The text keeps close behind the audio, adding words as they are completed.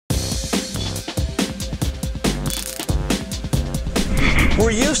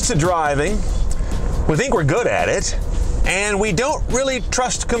We're used to driving, we think we're good at it, and we don't really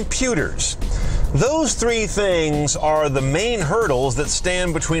trust computers. Those three things are the main hurdles that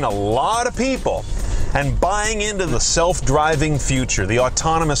stand between a lot of people and buying into the self-driving future, the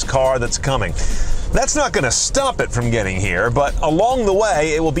autonomous car that's coming. That's not going to stop it from getting here, but along the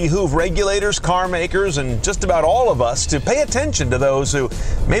way, it will behoove regulators, car makers, and just about all of us to pay attention to those who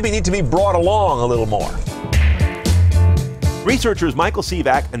maybe need to be brought along a little more. Researchers Michael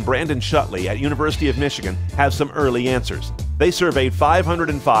Sivak and Brandon Shutley at University of Michigan have some early answers. They surveyed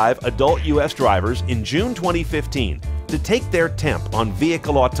 505 adult U.S. drivers in June 2015 to take their temp on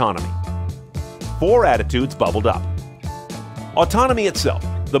vehicle autonomy. 4 attitudes bubbled up. Autonomy itself.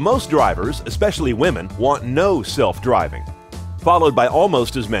 The most drivers, especially women, want no self-driving, followed by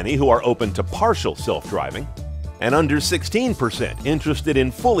almost as many who are open to partial self-driving, and under 16% interested in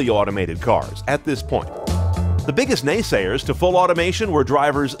fully automated cars at this point. The biggest naysayers to full automation were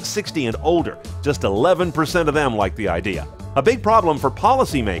drivers 60 and older. Just 11% of them liked the idea. A big problem for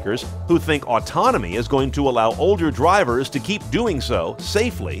policymakers who think autonomy is going to allow older drivers to keep doing so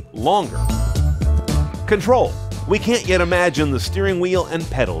safely longer. Control. We can't yet imagine the steering wheel and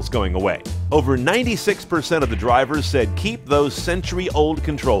pedals going away. Over 96% of the drivers said keep those century-old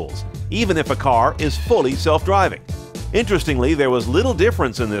controls, even if a car is fully self-driving. Interestingly, there was little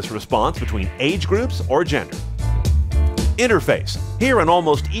difference in this response between age groups or gender. Interface. Here an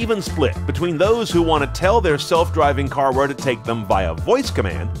almost even split between those who want to tell their self-driving car where to take them via voice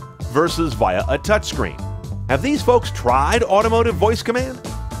command versus via a touchscreen. Have these folks tried automotive voice command?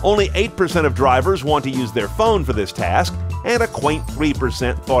 Only 8% of drivers want to use their phone for this task, and a quaint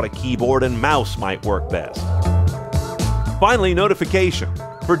 3% thought a keyboard and mouse might work best. Finally, notification.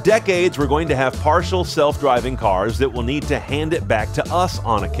 For decades, we're going to have partial self-driving cars that will need to hand it back to us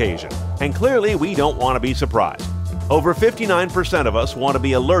on occasion. And clearly, we don't want to be surprised. Over 59% of us want to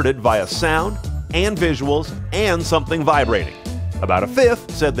be alerted via sound and visuals and something vibrating. About a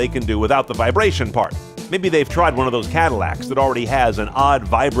fifth said they can do without the vibration part. Maybe they've tried one of those Cadillacs that already has an odd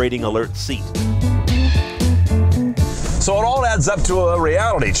vibrating alert seat. So it all adds up to a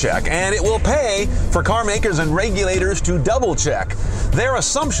reality check, and it will pay for car makers and regulators to double-check their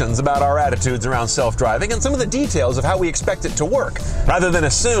assumptions about our attitudes around self-driving and some of the details of how we expect it to work, rather than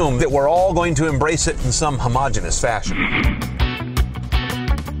assume that we're all going to embrace it in some homogeneous fashion.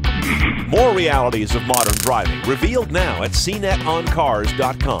 More realities of modern driving revealed now at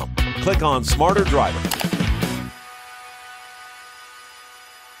CNETOnCars.com. Click on Smarter Driver.